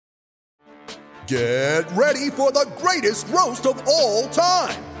Get ready for the greatest roast of all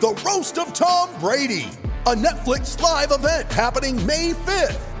time, the Roast of Tom Brady, a Netflix live event happening May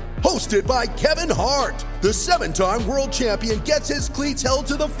 5th. Hosted by Kevin Hart, the 7-time world champion gets his cleats held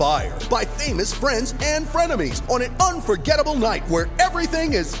to the fire by famous friends and frenemies on an unforgettable night where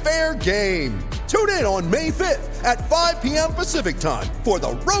everything is fair game. Tune in on May 5th at 5 p.m. Pacific time for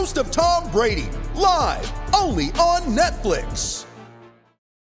the Roast of Tom Brady, live only on Netflix.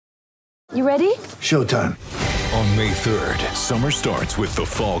 You ready? Showtime. On May 3rd, summer starts with The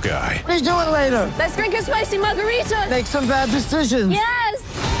Fall Guy. Let's do it later. Let's drink a spicy margarita. Make some bad decisions. Yes!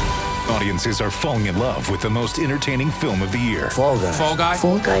 Audiences are falling in love with the most entertaining film of the year. Fall Guy. Fall Guy?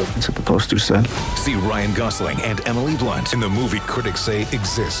 Fall guy. That's what the poster said. See Ryan Gosling and Emily Blunt in the movie critics say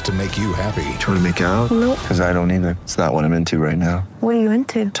exists to make you happy. Trying to make it out? Nope. Because I don't either. It's not what I'm into right now. What are you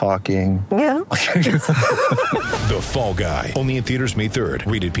into? Talking. Yeah. The Fall Guy. Only in theaters May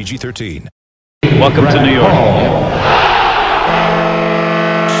 3rd. Rated PG-13. Welcome to New York.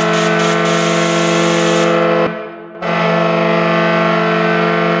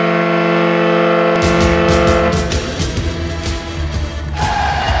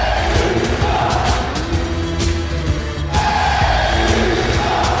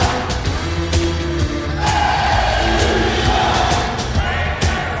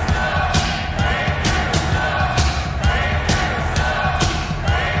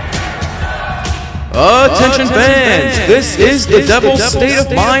 Attention fans, this is the Devil's State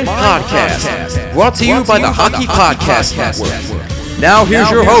of Mind podcast, brought to you by the Hockey Podcast Network. Now here's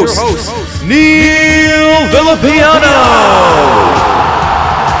your host, Neil Villapiano.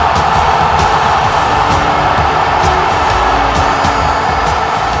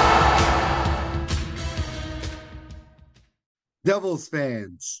 Devils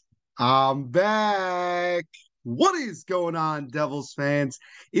fans, I'm back. What is going on, Devils fans?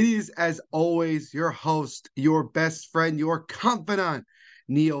 It is, as always, your host, your best friend, your confidant,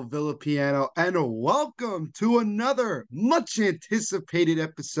 Neil Villapiano, and welcome to another much-anticipated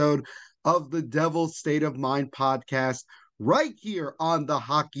episode of the Devil's State of Mind podcast, right here on the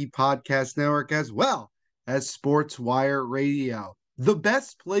Hockey Podcast Network, as well as Sports Wire Radio, the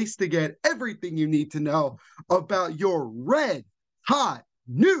best place to get everything you need to know about your red-hot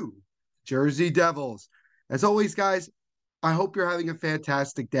New Jersey Devils. As always, guys, I hope you're having a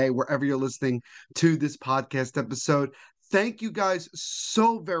fantastic day wherever you're listening to this podcast episode. Thank you guys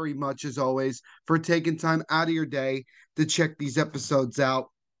so very much, as always, for taking time out of your day to check these episodes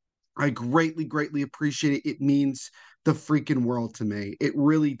out. I greatly, greatly appreciate it. It means the freaking world to me. It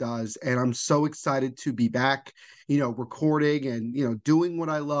really does. And I'm so excited to be back, recording and, doing what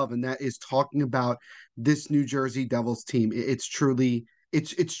I love. And that is talking about this New Jersey Devils team. It's truly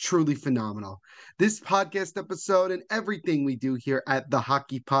phenomenal. This podcast episode and everything we do here at the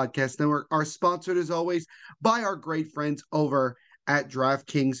Hockey Podcast Network are sponsored, as always, by our great friends over at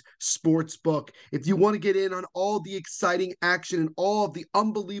DraftKings Sportsbook. If you want to get in on all the exciting action and all of the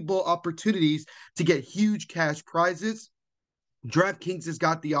unbelievable opportunities to get huge cash prizes, DraftKings has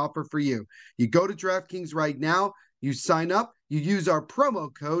got the offer for you. You go to DraftKings right now, you sign up, you use our promo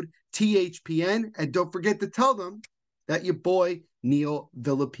code THPN, and don't forget to tell them that your boy Neil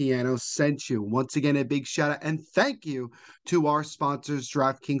Villapiano sent you. Once again, a big shout out and thank you to our sponsors,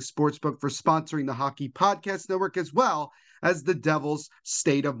 DraftKings Sportsbook, for sponsoring the Hockey Podcast Network, as well as the Devil's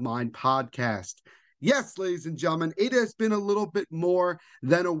State of Mind podcast. Yes, ladies and gentlemen, it has been a little bit more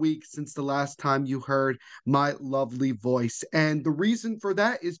than a week since the last time you heard my lovely voice. And the reason for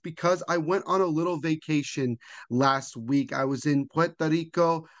that is because I went on a little vacation last week. I was in Puerto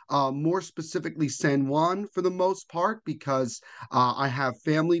Rico, more specifically San Juan for the most part, because I have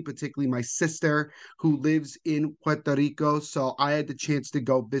family, particularly my sister, who lives in Puerto Rico. So I had the chance to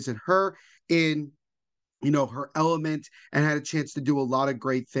go visit her in her element, and had a chance to do a lot of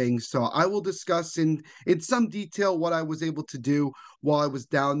great things. So I will discuss in some detail what I was able to do while I was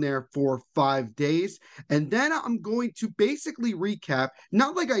down there for 5 days. And then I'm going to basically recap,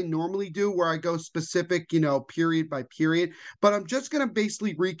 not like I normally do where I go specific, period by period, but I'm just going to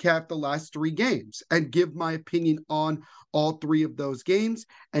basically recap the last 3 games and give my opinion on all 3 of those games.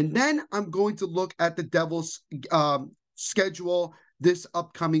 And then I'm going to look at the Devils schedule this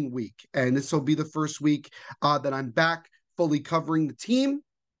upcoming week. And this will be the first week that I'm back fully covering the team.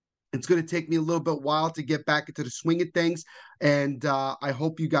 It's going to take me a little bit while to get back into the swing of things. And I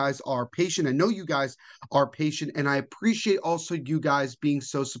hope you guys are patient. I know you guys are patient. And I appreciate also you guys being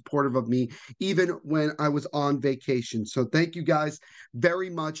so supportive of me, even when I was on vacation. So thank you guys very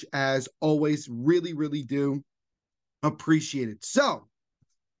much, as always. Really, really do appreciate it. So,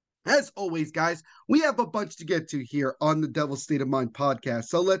 as always, guys, we have a bunch to get to here on the Devil's State of Mind podcast.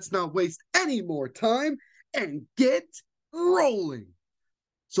 So let's not waste any more time and get rolling.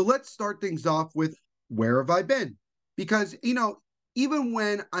 So let's start things off with where have I been? Because, even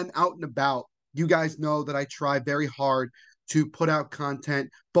when I'm out and about, you guys know that I try very hard to put out content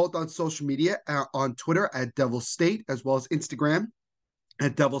both on social media, on Twitter at Devil State, as well as Instagram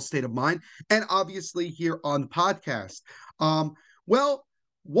at Devil State of Mind, and obviously here on the podcast. Well,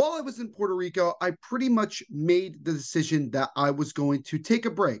 while I was in Puerto Rico, I pretty much made the decision that I was going to take a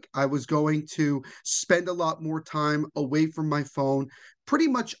break. I was going to spend a lot more time away from my phone, pretty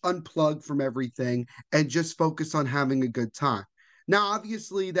much unplug from everything, and just focus on having a good time. Now,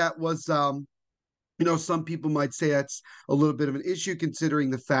 obviously, that was some people might say that's a little bit of an issue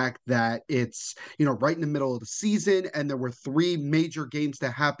considering the fact that it's, right in the middle of the season and there were 3 major games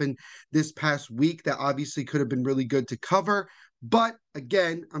that happened this past week that obviously could have been really good to cover. But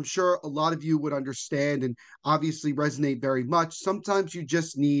again, I'm sure a lot of you would understand and obviously resonate very much. Sometimes you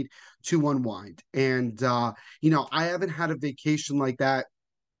just need to unwind. And, I haven't had a vacation like that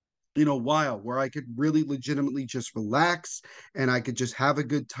in a while where I could really legitimately just relax and I could just have a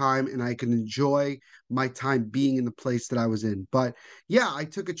good time and I can enjoy my time being in the place that I was in. But yeah, I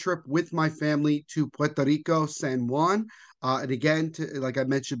took a trip with my family to Puerto Rico, San Juan. And again, like I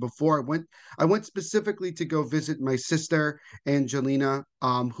mentioned before, I went specifically to go visit my sister, Angelina,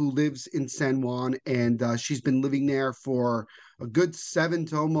 who lives in San Juan, and she's been living there for a good 7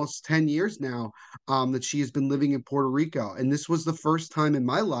 to almost 10 years now, that she has been living in Puerto Rico. And this was the first time in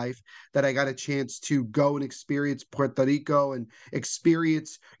my life that I got a chance to go and experience Puerto Rico and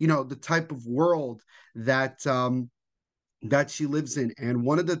experience, the type of world that she lives in. And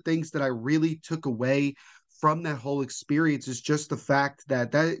one of the things that I really took away from that whole experience is just the fact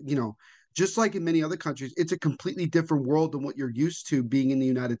that just like in many other countries, it's a completely different world than what you're used to being in the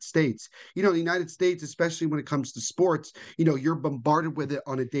United States. The United States, especially when it comes to sports, you're bombarded with it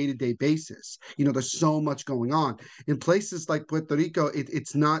on a day-to-day basis. There's so much going on. In places like Puerto Rico,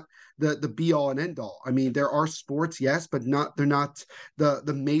 it's not the be-all and end-all. I mean, there are sports, yes, but they're not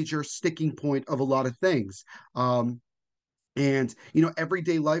the major sticking point of a lot of things. And,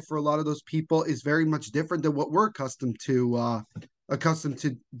 everyday life for a lot of those people is very much different than what we're accustomed to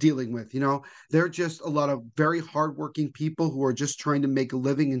dealing with. They're just a lot of very hardworking people who are just trying to make a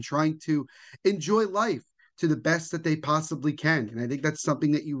living and trying to enjoy life to the best that they possibly can. And I think that's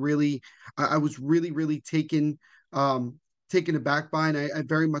something that I was really, really taken aback by, and I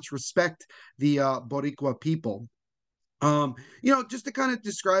very much respect the Boricua people. Just to kind of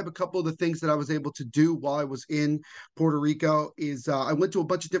describe a couple of the things that I was able to do while I was in Puerto Rico is I went to a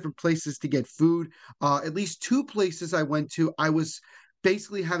bunch of different places to get food. At least 2 places I went to, I was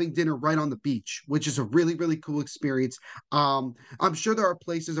basically having dinner right on the beach, which is a really, really cool experience. I'm sure there are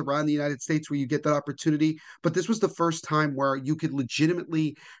places around the United States where you get that opportunity, but this was the first time where you could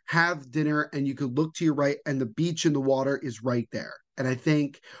legitimately have dinner and you could look to your right and the beach and the water is right there. And I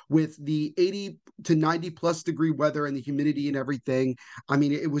think with the 80 to 90 plus degree weather and the humidity and everything, I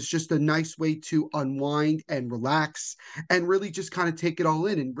mean, it was just a nice way to unwind and relax and really just kind of take it all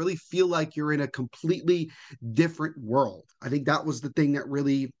in and really feel like you're in a completely different world. I think that was the thing that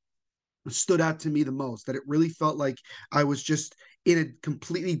really stood out to me the most, that it really felt like I was just in a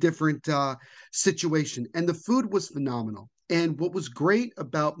completely different situation. And the food was phenomenal. And what was great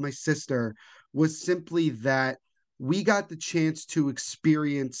about my sister was simply that we got the chance to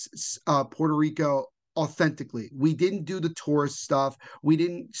experience Puerto Rico authentically. We didn't do the tourist stuff. We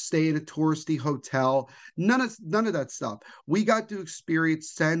didn't stay in a touristy hotel. None of that stuff. We got to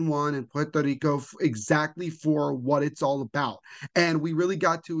experience San Juan and Puerto Rico exactly for what it's all about. And we really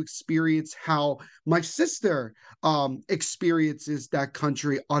got to experience how my sister experiences that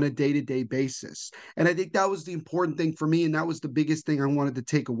country on a day-to-day basis. And I think that was the important thing for me. And that was the biggest thing I wanted to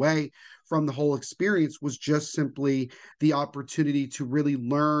take away from the whole experience, was just simply the opportunity to really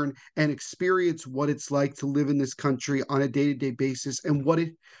learn and experience what it's like to live in this country on a day-to-day basis and what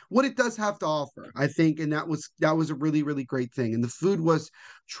it does have to offer, I think. And that was a really, really great thing. And the food was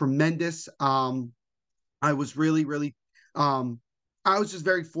tremendous. I was really, really I was just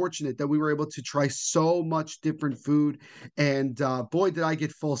very fortunate that we were able to try so much different food. And boy, did I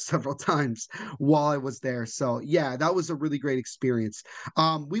get full several times while I was there. So yeah, that was a really great experience.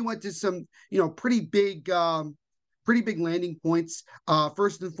 We went to some, pretty big landing points.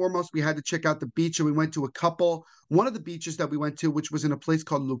 First and foremost, we had to check out the beach, and we went to a couple. One of the beaches that we went to, which was in a place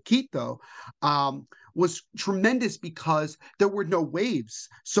called Luquito, was tremendous because there were no waves.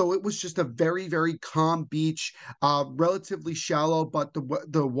 So it was just a very, very calm beach, relatively shallow, but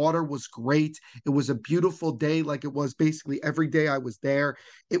the water was great. It was a beautiful day, like it was basically every day I was there.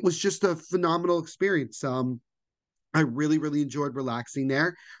 It was just a phenomenal experience. I really, really enjoyed relaxing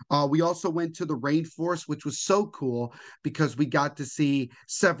there. We also went to the rainforest, which was so cool because we got to see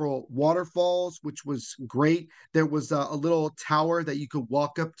several waterfalls, which was great. There was a little tower that you could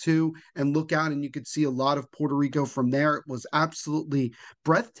walk up to and look out, and you could see a lot of Puerto Rico from there. It was absolutely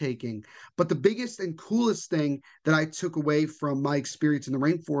breathtaking. But the biggest and coolest thing that I took away from my experience in the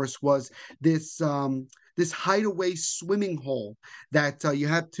rainforest was this hideaway swimming hole that you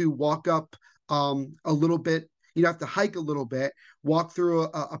had to walk up a little bit. You have to hike a little bit, walk through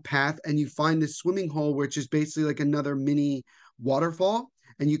a path, and you find this swimming hole, which is basically like another mini waterfall.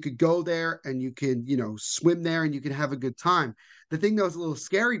 And you could go there and you can, swim there and you can have a good time. The thing that was a little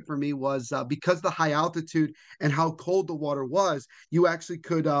scary for me was because the high altitude and how cold the water was, you actually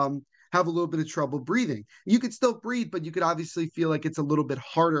could have a little bit of trouble breathing. You could still breathe, but you could obviously feel like it's a little bit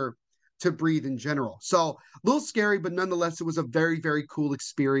harder to breathe in general. So a little scary, but nonetheless, it was a very, very cool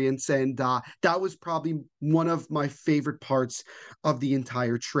experience. And that was probably one of my favorite parts of the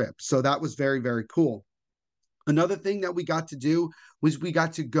entire trip. So that was very, very cool. Another thing that we got to do was we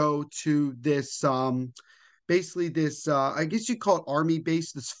got to go to this basically this I guess you call it army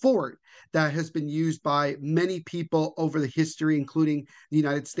base, this fort that has been used by many people over the history, including the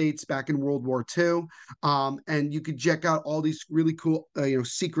United States back in World War II. And you could check out all these really cool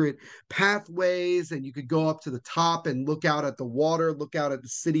secret pathways, and you could go up to the top and look out at the water, look out at the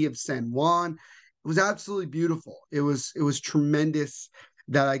city of San Juan. It was absolutely beautiful. It was tremendous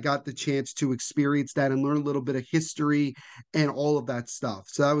that I got the chance to experience that and learn a little bit of history and all of that stuff.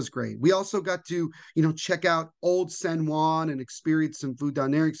 So that was great. We also got to, check out old San Juan and experience some food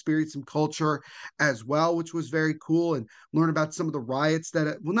down there, experience some culture as well, which was very cool, and learn about some of the riots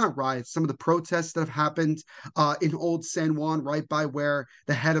not riots, some of the protests that have happened in old San Juan, right by where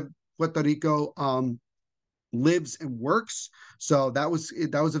the head of Puerto Rico lives and works. So that was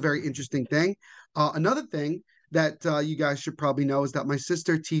a very interesting thing. Another thing that you guys should probably know is that my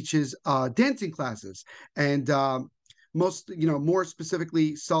sister teaches dancing classes, and more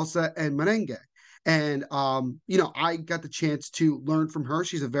specifically salsa and merengue. And I got the chance to learn from her.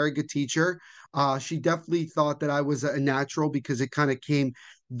 She's a very good teacher. She definitely thought that I was a natural because it kind of came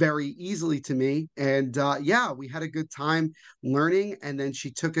very easily to me. And we had a good time learning. And then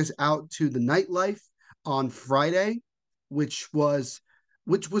she took us out to the nightlife on Friday, which was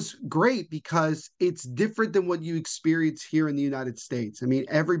great because it's different than what you experience here in the United States. I mean,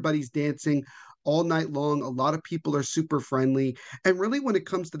 everybody's dancing all night long. A lot of people are super friendly. And really, when it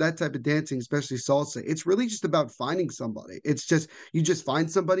comes to that type of dancing, especially salsa, it's really just about finding somebody. It's just, you just find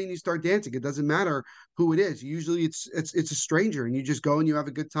somebody and you start dancing. It doesn't matter who it is. Usually it's a stranger, and you just go and you have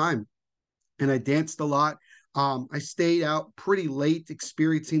a good time. And I danced a lot. I stayed out pretty late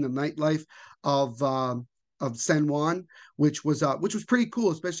experiencing the nightlife of San Juan, which was pretty cool,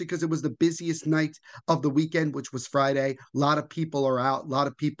 especially because it was the busiest night of the weekend, which was Friday. A lot of people are out, a lot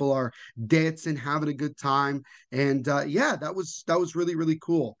of people are dancing, having a good time, and that was really, really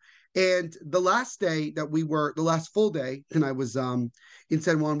cool. And the last full day, and I was in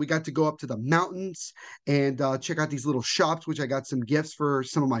San Juan, we got to go up to the mountains and check out these little shops, which I got some gifts for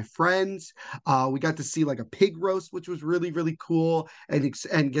some of my friends. We got to see like a pig roast, which was really, really cool,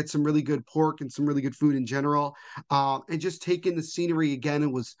 and get some really good pork and some really good food in general. And just take in the scenery again.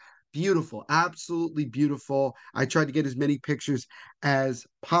 It was beautiful, absolutely beautiful. I tried to get as many pictures as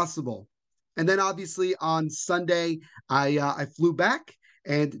possible. And then obviously on Sunday, I flew back.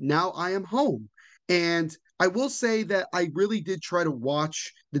 And now I am home. And I will say that I really did try to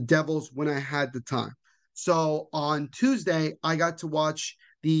watch the Devils when I had the time. So on Tuesday, I got to watch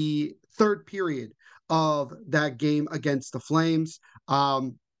the third period of that game against the Flames.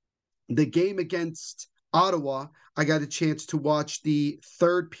 The game against Ottawa, I got a chance to watch the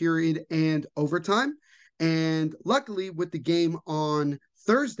third period and overtime. And luckily, with the game on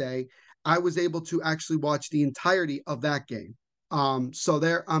Thursday, I was able to actually watch the entirety of that game.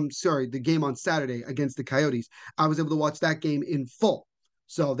 The game on Saturday against the Coyotes, I was able to watch that game in full.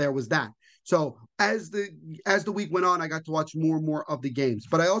 So there was that. So as the week went on, I got to watch more and more of the games,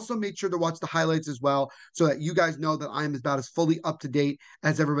 but I also made sure to watch the highlights as well, so that you guys know that I'm about as fully up to date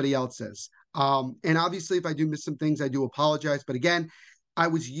as everybody else is. And obviously, if I do miss some things, I do apologize. But again, I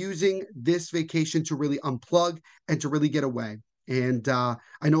was using this vacation to really unplug and to really get away. And I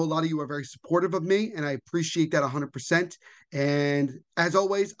know a lot of you are very supportive of me, and I appreciate that 100%. And as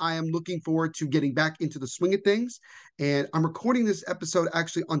always, I am looking forward to getting back into the swing of things. And I'm recording this episode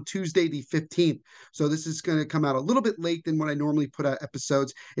actually on Tuesday, the 15th. So this is going to come out a little bit late than when I normally put out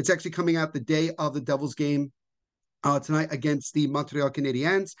episodes. It's actually coming out the day of the Devils game tonight against the Montreal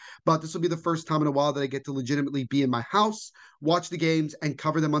Canadiens. But this will be the first time in a while that I get to legitimately be in my house, watch the games, and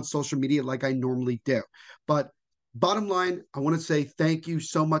cover them on social media like I normally do. But Bottom line, I want to say thank you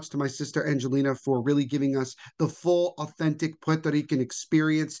so much to my sister Angelina for really giving us the full, authentic Puerto Rican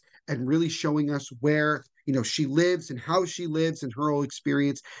experience and really showing us where, she lives and how she lives and her whole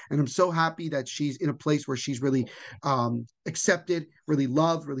experience. And I'm so happy that she's in a place where she's really accepted, really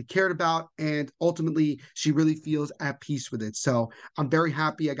loved, really cared about, and ultimately she really feels at peace with it. So I'm very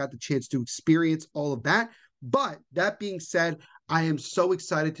happy I got the chance to experience all of that. But that being said, I am so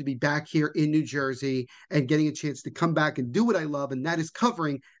excited to be back here in New Jersey and getting a chance to come back and do what I love, and that is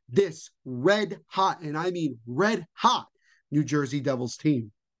covering this red hot, and I mean red hot, New Jersey Devils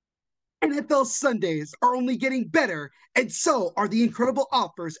team. NFL Sundays are only getting better, and so are the incredible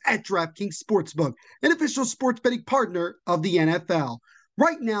offers at DraftKings Sportsbook, an official sports betting partner of the NFL.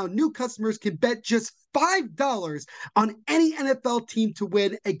 Right now, new customers can bet just $5 on any NFL team to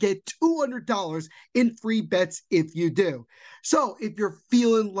win and get $200 in free bets if you do. So if you're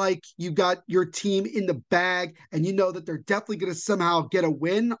feeling like you got your team in the bag and you know that they're definitely going to somehow get a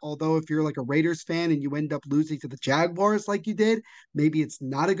win, although if you're like a Raiders fan and you end up losing to the Jaguars like you did, maybe it's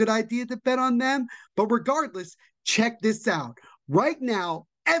not a good idea to bet on them. But regardless, check this out. Right now,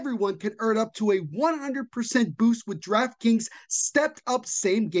 everyone can earn up to a 100% boost with DraftKings stepped up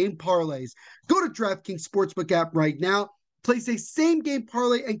same game parlays. Go to DraftKings Sportsbook app right now, place a same game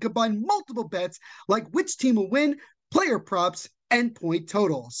parlay and combine multiple bets like which team will win, player props, and point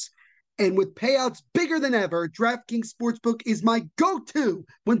totals. And with payouts bigger than ever, DraftKings Sportsbook is my go-to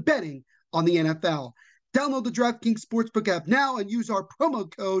when betting on the NFL. Download the DraftKings Sportsbook app now and use our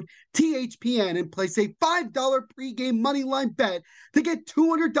promo code THPN and place a $5 pregame moneyline bet to get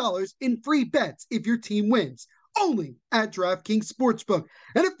 $200 in free bets if your team wins. Only at DraftKings Sportsbook,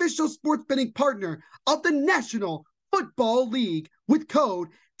 an official sports betting partner of the National Football League with code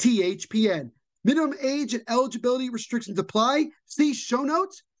THPN. Minimum age and eligibility restrictions apply. See show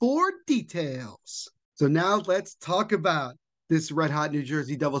notes for details. So now let's talk about this red hot New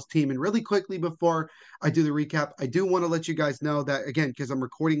Jersey Devils team. And really quickly before I do the recap, I do want to let you guys know that, again, because I'm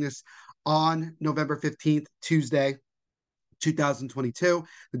recording this on November 15th, Tuesday, 2022,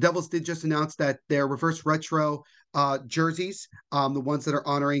 the Devils did just announce that their reverse retro jerseys, the ones that are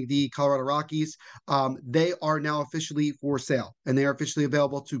honoring the Colorado Rockies, they are now officially for sale and they are officially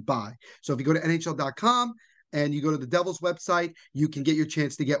available to buy. So if you go to NHL.com and you go to the Devils website, you can get your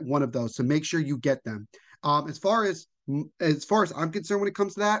chance to get one of those. So make sure you get them. As far as I'm concerned, when it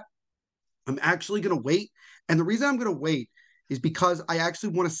comes to that, I'm actually going to wait. And the reason I'm going to wait is because I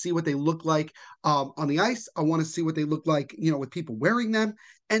actually want to see what they look like on the ice. I want to see what they look like, with people wearing them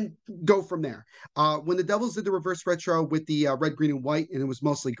and go from there. When the Devils did the reverse retro with the red, green, and white, and it was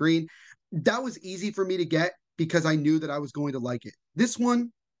mostly green, that was easy for me to get because I knew that I was going to like it. This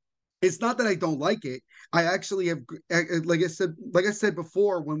one, it's not that I don't like it. I actually have, like I said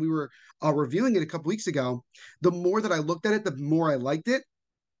before when we were reviewing it a couple weeks ago, the more that I looked at it, the more I liked it.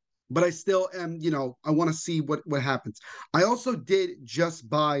 But I still am, I want to see what happens. I also did just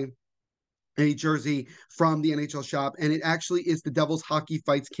buy a jersey from the NHL shop, and it actually is the Devils Hockey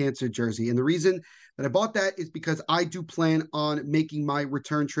Fights Cancer jersey. And the reason that I bought that is because I do plan on making my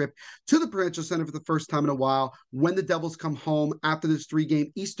return trip to the Prudential Center for the first time in a while when the Devils come home after this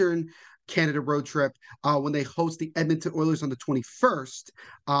 3-game Eastern Canada road trip, when they host the Edmonton Oilers on the 21st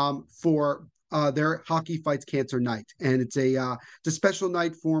for their Hockey Fights Cancer night. And it's a special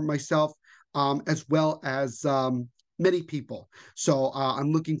night for myself as well as many people. So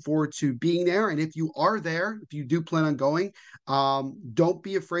I'm looking forward to being there. And if you are there, if you do plan on going, don't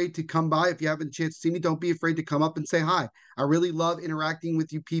be afraid to come by. If you haven't a chance to see me, don't be afraid to come up and say hi. I really love interacting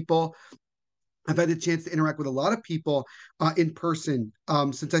with you people. I've had a chance to interact with a lot of people in person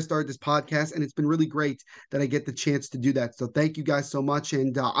since I started this podcast, and it's been really great that I get the chance to do that. So thank you guys so much.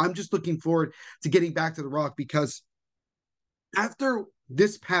 And I'm just looking forward to getting back to the Rock because after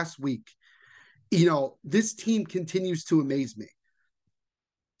this past week, this team continues to amaze me.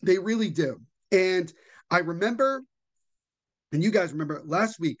 They really do. And I remember, and you guys remember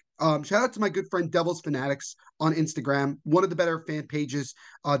last week, shout out to my good friend Devils Fanatics on Instagram, one of the better fan pages,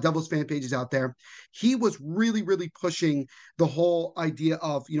 Devils fan pages out there. He was really, really pushing the whole idea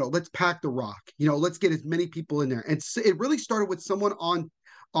of, let's pack the Rock, let's get as many people in there. And so it really started with someone on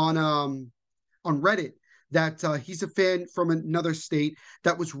Reddit that he's a fan from another state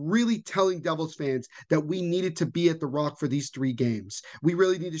that was really telling Devils fans that we needed to be at the Rock for these 3 games. We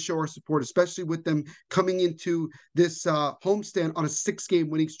really need to show our support, especially with them coming into this homestand on a 6-game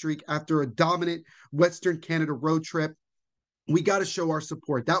winning streak after a dominant Western Canada road trip. We got to show our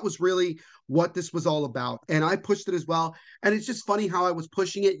support. That was really what this was all about. And I pushed it as well. And it's just funny how I was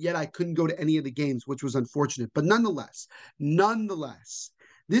pushing it, yet I couldn't go to any of the games, which was unfortunate. But nonetheless,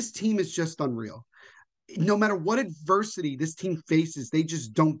 this team is just unreal. no matter what adversity this team faces, they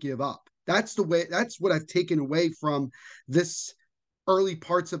just don't give up. That's what I've taken away from this early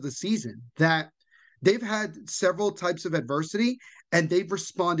parts of the season, that they've had several types of adversity and they've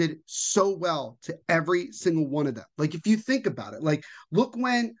responded so well to every single one of them. Like, if you think about it, like, look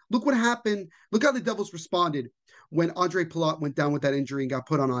what happened. Look how the Devils responded when Andre Palat went down with that injury and got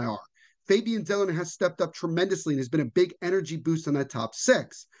put on IR. Fabian Delano has stepped up tremendously and has been a big energy boost on that top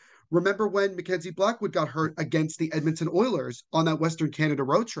six. Remember when Mackenzie Blackwood got hurt against the Edmonton Oilers on that Western Canada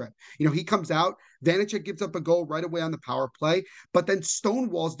road trip? He comes out, Vanecek gives up a goal right away on the power play, but then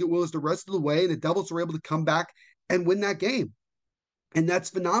stonewalls the Oilers the rest of the way, and the Devils were able to come back and win that game. And that's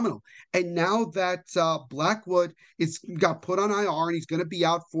phenomenal. And now that Blackwood got put on IR and he's going to be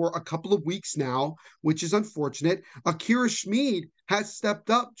out for a couple of weeks now, which is unfortunate, Akira Schmid has stepped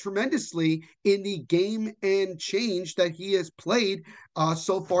up tremendously in the game and change that he has played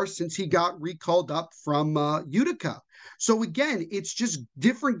so far since he got recalled up from Utica. So again, it's just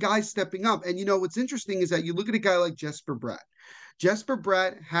different guys stepping up. And what's interesting is that you look at a guy like Jesper Bratt. Jesper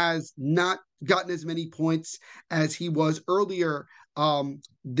Bratt has not gotten as many points as he was earlier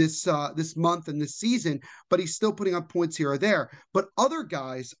this month and this season, but he's still putting up points here or there. But other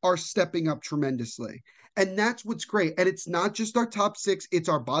guys are stepping up tremendously. And that's what's great. And it's not just our top six, it's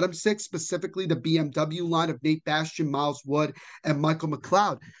our bottom six, specifically the BMW line of Nate Bastian, Miles Wood, and Michael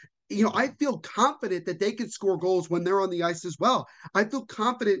McLeod. I feel confident that they can score goals when they're on the ice as well. I feel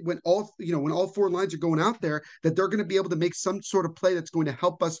confident when all four lines are going out there that they're going to be able to make some sort of play that's going to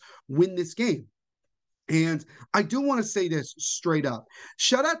help us win this game. And I do want to say this straight up.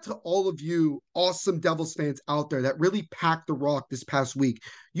 Shout out to all of you awesome Devils fans out there that really packed the Rock this past week.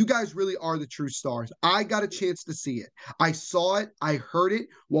 You guys really are the true stars. I got a chance to see it. I saw it. I heard it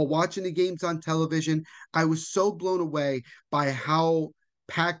while watching the games on television. I was so blown away by how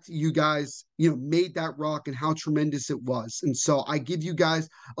packed you guys, made that Rock and how tremendous it was. And so I give you guys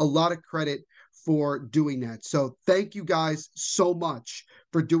a lot of credit for doing that. So thank you guys so much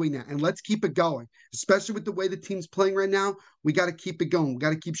for doing that. And let's keep it going, especially with the way the team's playing right now. We got to keep it going. We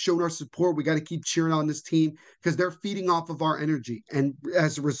got to keep showing our support. We got to keep cheering on this team because they're feeding off of our energy. And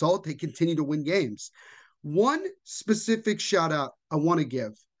as a result, they continue to win games. One specific shout out I want to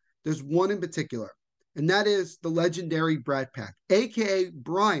give. There's one in particular. And that is the legendary Brad Pack, a.k.a.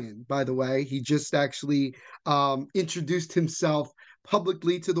 Brian, by the way. He just actually introduced himself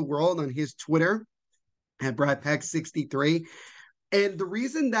publicly to the world on his Twitter at BradPack63. And the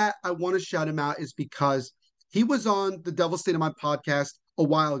reason that I want to shout him out is because he was on the Devil State of Mind podcast a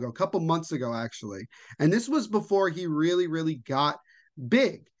while ago, a couple months ago, actually. And this was before he really, really got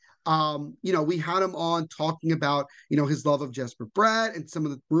big. We had him on talking about, his love of Jesper Bratt and some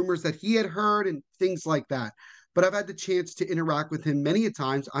of the rumors that he had heard and things like that. But I've had the chance to interact with him many a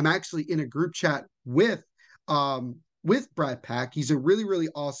times. I'm actually in a group chat with Brad Pack. He's a really, really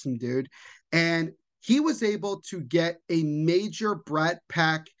awesome dude. And he was able to get a major Brad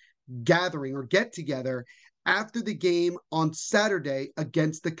Pack gathering or get together after the game on Saturday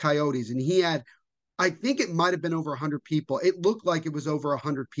against the Coyotes. And he had, I think it might have been over 100 people. It looked like it was over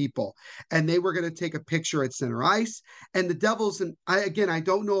 100 people. And they were going to take a picture at center ice. And the Devils, and I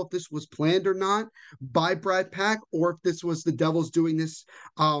don't know if this was planned or not by Brad Pack or if this was the Devils doing this,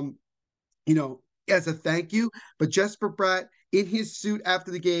 as a thank you. But Jesper Bratt, in his suit after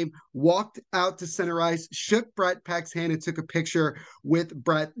the game, walked out to center ice, shook Brad Pack's hand, and took a picture with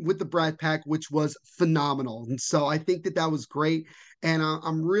the Brad Pack, which was phenomenal. And so I think that was great. And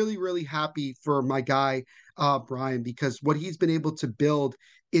I'm really, really happy for my guy, Brian, because what he's been able to build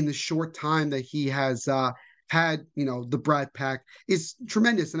in the short time that he has had, the Brad Pack is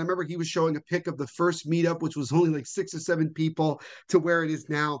tremendous. And I remember he was showing a pic of the first meetup, which was only like 6 or 7 people, to where it is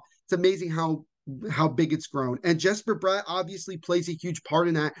now. It's amazing how big it's grown. And Jesper Bratt obviously plays a huge part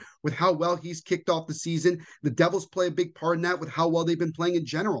in that with how well he's kicked off the season. The Devils play a big part in that with how well they've been playing in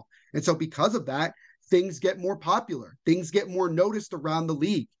general. And so because of that, things get more popular. Things get more noticed around the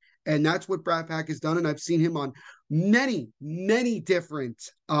league. And that's what Brad Pack has done. And I've seen him on many, many different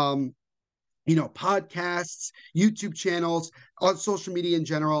podcasts, YouTube channels, on social media in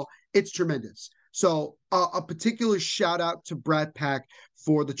general. It's tremendous. So a particular shout out to Brad Pack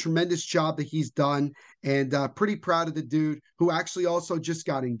for the tremendous job that he's done, and pretty proud of the dude who actually also just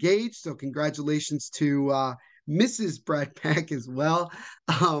got engaged. So congratulations to Mrs. Brad Pack as well,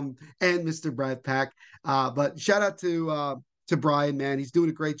 and Mr. Brad Pack. But shout out to Brian, man. He's doing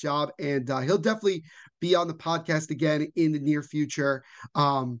a great job, and he'll definitely be on the podcast again in the near future.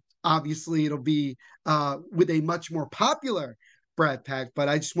 Obviously, it'll be with a much more popular Brad Pack, but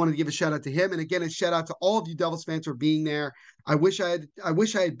I just wanted to give a shout out to him. And again, a shout out to all of you Devils fans for being there. I wish I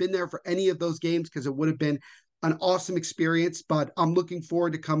had been there for any of those games because it would have been an awesome experience, but I'm looking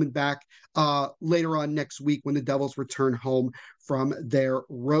forward to coming back later on next week when the Devils return home from their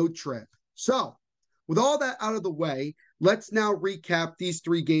road trip. So with all that out of the way, let's now recap these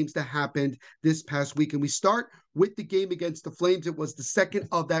 3 games that happened this past week. And we start with the game against the Flames. It was the second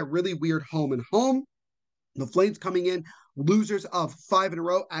of that really weird home and home. The Flames coming in losers of 5 in a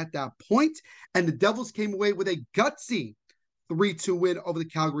row at that point, and the Devils came away with a gutsy 3-2 win over the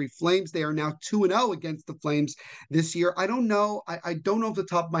Calgary Flames. They are now 2-0 against the Flames this year. I don't know. I don't know off the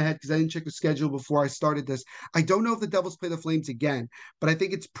top of my head because I didn't check the schedule before I started this. I don't know if the Devils play the Flames again, but I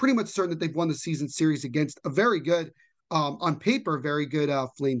think it's pretty much certain that they've won the season series against a very good, on paper, very good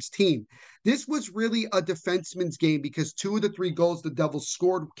Flames team. This was really a defenseman's game because 2 of the 3 goals the Devils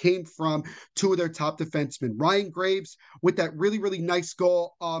scored came from 2 of their top defensemen. Ryan Graves with that really, really nice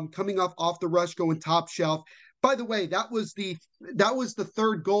goal coming off the rush, going top shelf. By the way, that was the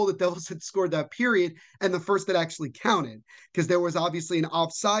 3rd goal the Devils had scored that period, and the first that actually counted, because there was obviously an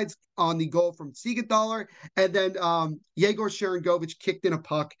offsides on the goal from Siegenthaler, and then Yegor Sharangovich kicked in a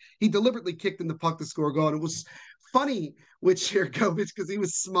puck. He deliberately kicked in the puck to score a goal, and it was funny with Sharangovich because he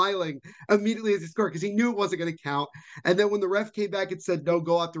was smiling immediately as he scored because he knew it wasn't going to count. And then when the ref came back and said no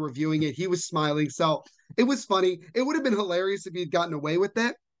goal after reviewing it, he was smiling. So it was funny. It would have been hilarious if he had gotten away with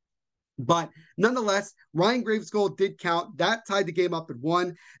it. But nonetheless, Ryan Graves' goal did count. That tied the game up at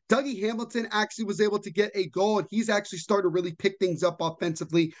 1. Dougie Hamilton actually was able to get a goal, and he's actually started to really pick things up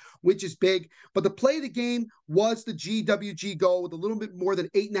offensively, which is big. But the play of the game was the GWG goal with a little bit more than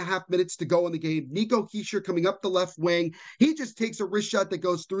 8.5 minutes to go in the game. Nico Hischier coming up the left wing. He just takes a wrist shot that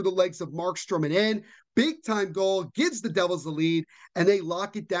goes through the legs of Markstrom and in. Big time goal, gives the Devils the lead, and they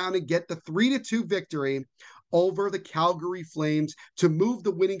lock it down and get the 3-2 victory over the Calgary Flames to move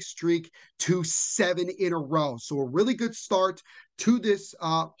the winning streak to 7 in a row. So a really good start to this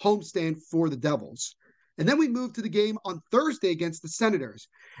homestand for the Devils. And then we moved to the game on Thursday against the Senators.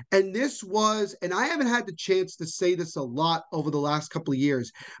 And this was, and I haven't had the chance to say this a lot over the last couple of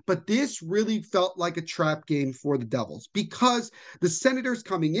years, but this really felt like a trap game for the Devils because the Senators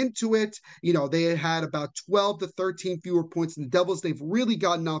coming into it, they had about 12 to 13 fewer points than the Devils. They've really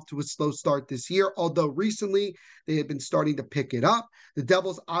gotten off to a slow start this year, although recently they have been starting to pick it up. The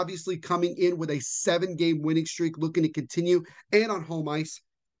Devils obviously coming in with a 7-game winning streak, looking to continue, and on home ice.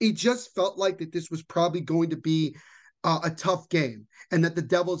 It just felt like that this was probably going to be a tough game and that the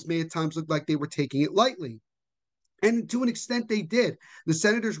Devils may at times look like they were taking it lightly. And to an extent, they did. The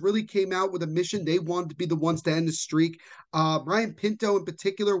Senators really came out with a mission. They wanted to be the ones to end the streak. Brian Pinto in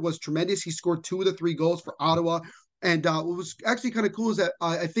particular was tremendous. He scored 2 of the 3 goals for Ottawa. And what was actually kind of cool is that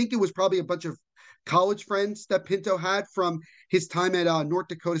I think it was probably a bunch of college friends that Pinto had from his time at North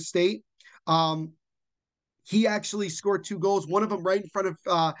Dakota State. He actually scored 2 goals, one of them right in front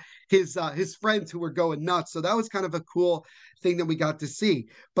of his friends who were going nuts. So that was kind of a cool thing that we got to see.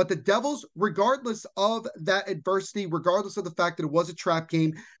 But the Devils, regardless of that adversity, regardless of the fact that it was a trap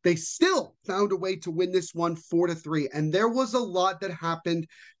game, they still found a way to win this one 4-3. And there was a lot that happened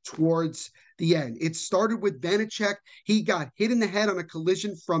towards the end. It started with Vanacek. He got hit in the head on a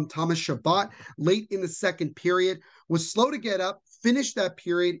collision from Thomas Chabot late in the second period, was slow to get up, finished that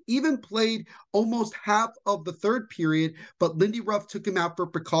period, even played almost half of the third period, but Lindy Ruff took him out for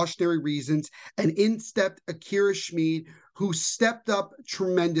precautionary reasons, and in stepped Akira Schmid, who stepped up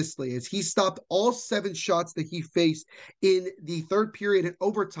tremendously as he stopped all 7 shots that he faced in the third period and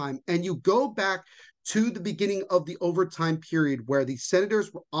overtime. And you go back to the beginning of the overtime period where the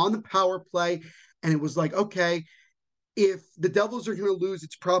Senators were on the power play, and it was like, okay, if the Devils are going to lose,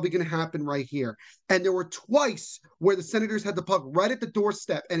 it's probably going to happen right here. And there were twice where the Senators had the puck right at the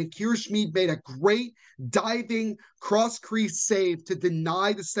doorstep, and Akira Schmid made a great diving cross-crease save to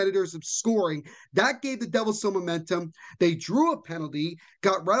deny the Senators of scoring. That gave the Devils some momentum. They drew a penalty,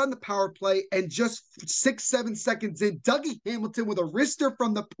 got right on the power play, and just 6-7 seconds in, Dougie Hamilton with a wrister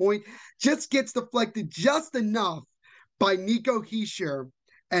from the point just gets deflected just enough by Nico Hischier,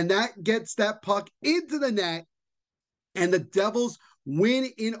 and that gets that puck into the net. And the Devils win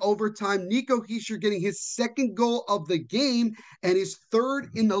in overtime. Nico Hischier getting his 2nd goal of the game and his 3rd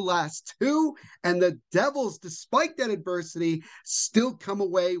in the last 2. And the Devils, despite that adversity, still come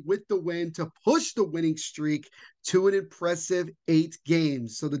away with the win to push the winning streak to an impressive 8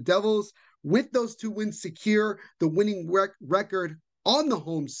 games. So the Devils, with those 2 wins, secure the winning record on the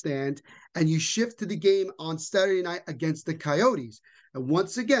homestand. And you shift to the game on Saturday night against the Coyotes. And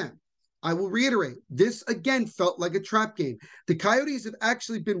once again, I will reiterate, this again felt like a trap game. The Coyotes have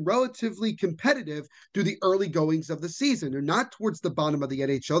actually been relatively competitive through the early goings of the season. They're not towards the bottom of the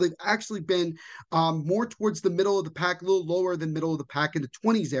NHL. They've actually been more towards the middle of the pack, a little lower than middle of the pack in the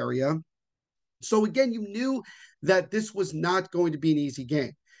 20s area. So again, you knew that this was not going to be an easy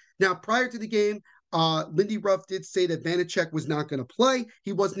game. Now, prior to the game, Lindy Ruff did say that Vanecek was not going to play.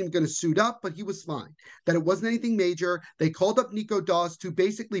 He wasn't even going to suit up, but he was fine. That it wasn't anything major. They called up Nico Daws to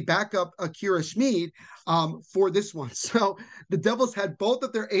basically back up Akira Schmid for this one. So the Devils had both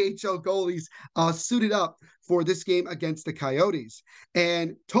of their AHL goalies suited up for this game against the Coyotes.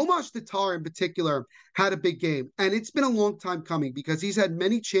 And Tomas Tatar in particular had a big game. And it's been a long time coming because he's had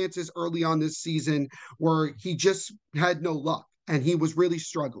many chances early on this season where he just had no luck. And he was really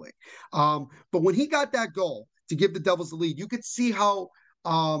struggling. But when he got that goal to give the Devils the lead, you could see how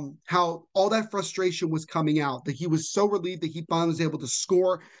all that frustration was coming out, that he was so relieved that he finally was able to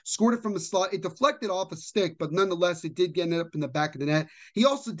scored it from the slot. It deflected off a stick, but nonetheless, it did get up in the back of the net. He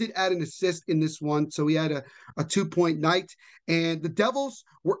also did add an assist in this one, so he had a 2-point night. And the Devils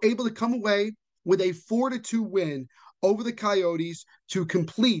were able to come away with a 4-2 win over the Coyotes to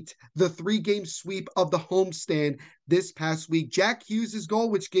complete the 3-game sweep of the homestand this past week. Jack Hughes'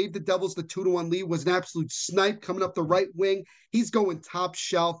 goal, which gave the Devils the 2-1 lead, was an absolute snipe coming up the right wing. He's going top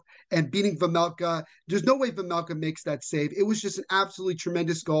shelf and beating Vejmelka. There's no way Vejmelka makes that save. It was just an absolutely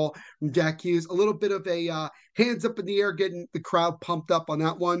tremendous goal from Jack Hughes. A little bit of a hands up in the air, getting the crowd pumped up on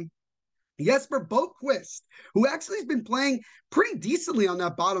that one. Jesper Boqvist, who actually has been playing pretty decently on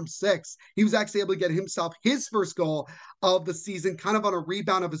that bottom six. He was actually able to get himself his first goal of the season, kind of on a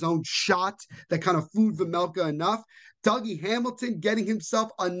rebound of his own shot that kind of fooled Vejmelka enough. Dougie Hamilton getting himself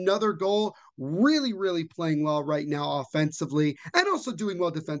another goal, really, really playing well right now offensively and also doing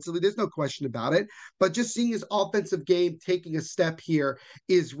well defensively. There's no question about it. But just seeing his offensive game taking a step here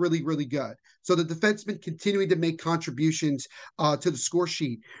is really, really good. So the defenseman continuing to make contributions to the score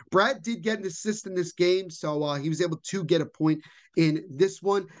sheet. Brad did get an assist in this game, so he was able to get a point in this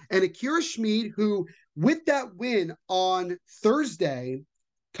one. And Akira Schmid, who with that win on Thursday,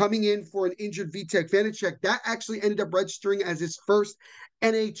 coming in for an injured Vitek Vanecek, that actually ended up registering as his first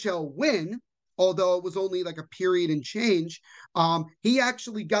NHL win, although it was only like a period and change. He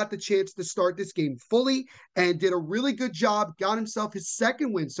actually got the chance to start this game fully and did a really good job, got himself his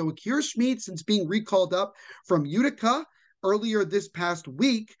second win. So Akira Schmid, since being recalled up from Utica earlier this past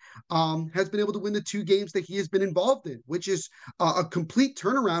week, has been able to win the 2 games that he has been involved in, which is a complete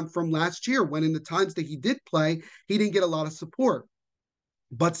turnaround from last year when in the times that he did play, he didn't get a lot of support.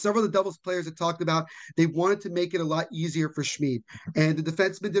 But several of the Devils players have talked about they wanted to make it a lot easier for Schmid. And the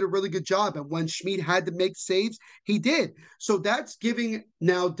defenseman did a really good job. And when Schmid had to make saves, he did. So that's giving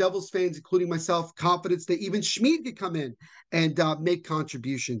now Devils fans, including myself, confidence that even Schmid could come in and make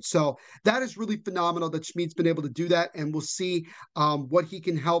contributions. So that is really phenomenal that Schmid's been able to do that. And we'll see what he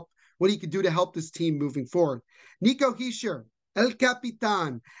can do to help this team moving forward. Nico Hischier, El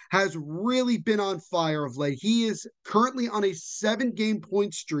Capitan, has really been on fire of late. He is currently on a 7-game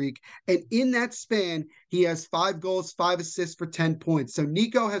point streak, and in that span, he has 5 goals, 5 assists for 10 points. So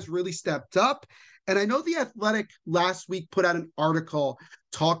Nico has really stepped up, and I know The Athletic last week put out an article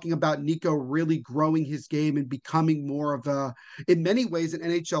talking about Nico really growing his game and becoming more of in many ways, an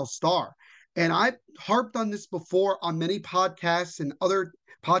NHL star. And I've harped on this before on many podcasts and other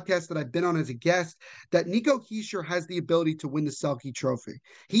podcasts that I've been on as a guest, that Nico Hischier has the ability to win the Selke Trophy.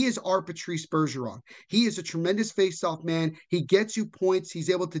 He is our Patrice Bergeron. He is a tremendous face-off man. He gets you points.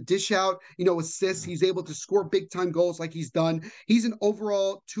 He's able to dish out, assists. He's able to score big-time goals like he's done. He's an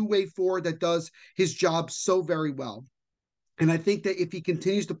overall two-way forward that does his job so very well. And I think that if he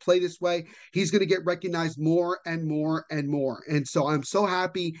continues to play this way, he's going to get recognized more and more and more. And so I'm so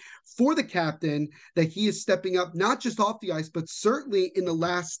happy for the captain that he is stepping up, not just off the ice, but certainly in the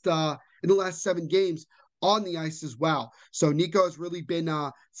last 7 games on the ice as well. So Nico has really been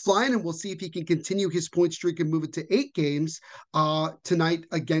flying, and we'll see if he can continue his point streak and move it to 8 games tonight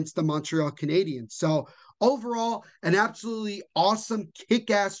against the Montreal Canadiens. So overall, an absolutely awesome,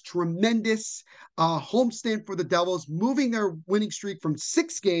 kick-ass, tremendous homestand for the Devils, moving their winning streak from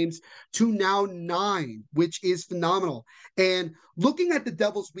 6 games to now 9, which is phenomenal. And looking at the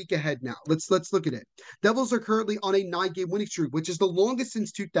Devils week ahead now, let's look at it. Devils are currently on a 9-game winning streak, which is the longest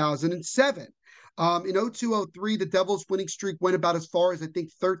since 2007. In 02-03, the Devils' winning streak went about as far as, I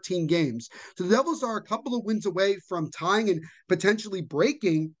think, 13 games. So the Devils are a couple of wins away from tying and potentially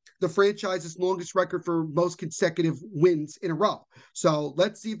breaking the franchise's longest record for most consecutive wins in a row. So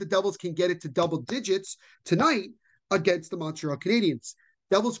let's see if the Devils can get it to double digits tonight against the Montreal Canadiens.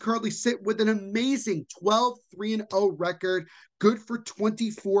 Devils currently sit with an amazing 12-3-0 record, good for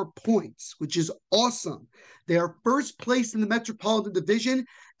 24 points, which is awesome. They are first place in the Metropolitan Division,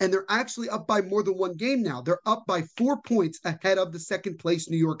 and they're actually up by more than one game now. They're up by 4 points ahead of the second place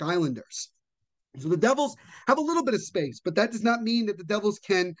New York Islanders. So the Devils have a little bit of space, but that does not mean that the Devils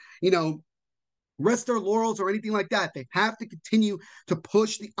can, rest their laurels or anything like that. They have to continue to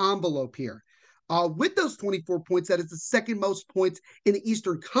push the envelope here. With those 24 points, that is the second most points in the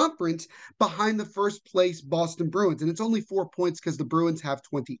Eastern Conference behind the first place Boston Bruins. And it's only 4 points because the Bruins have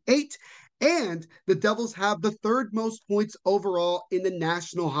 28. And the Devils have the third most points overall in the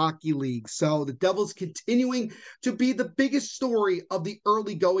National Hockey League. So the Devils continuing to be the biggest story of the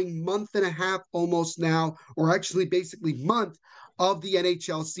early going month and a half almost now, or actually basically month of the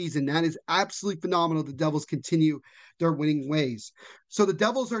NHL season. That is absolutely phenomenal. The Devils continue their winning ways. So the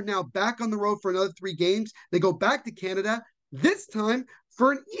Devils are now back on the road for another 3 games. They go back to Canada, this time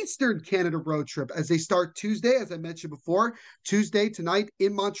for an Eastern Canada road trip as they start Tuesday, as I mentioned before, Tuesday tonight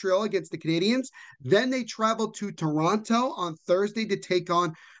in Montreal against the Canadiens. Then they travel to Toronto on Thursday to take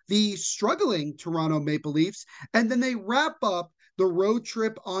on the struggling Toronto Maple Leafs. And then they wrap up the road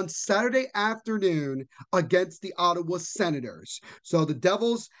trip on Saturday afternoon against the Ottawa Senators. So the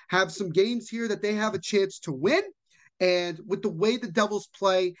Devils have some games here that they have a chance to win. And with the way the Devils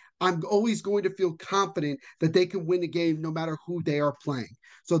play, I'm always going to feel confident that they can win the game no matter who they are playing.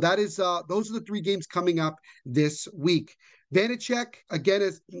 So that is those are the 3 games coming up this week. Vanecek, again,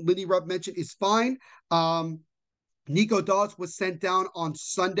 as Lindy Rupp mentioned, is fine. Nico Daws was sent down on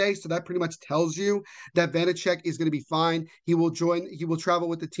Sunday, so that pretty much tells you that Vanecek is going to be fine. He will travel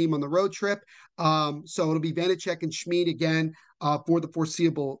with the team on the road trip. So it'll be Vanecek and Schmid again for the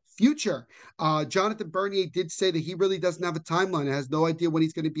foreseeable future. Jonathan Bernier did say that he really doesn't have a timeline and has no idea when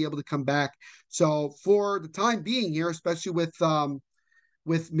he's going to be able to come back. So for the time being here, especially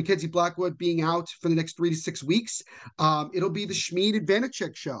with Mackenzie Blackwood being out for the next 3 to 6 weeks, it'll be the Schmid and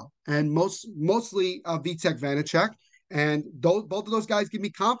Vanecek show, and mostly Vitek Vanecek. And both of those guys give me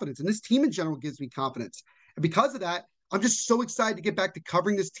confidence, and this team in general gives me confidence. And because of that, I'm just so excited to get back to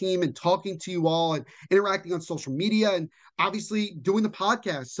covering this team and talking to you all and interacting on social media and obviously doing the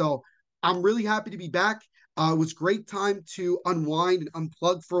podcast. So I'm really happy to be back. It was great time to unwind and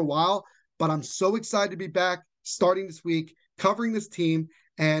unplug for a while, but I'm so excited to be back starting this week, covering this team.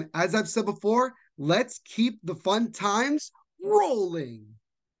 And as I've said before, let's keep the fun times rolling.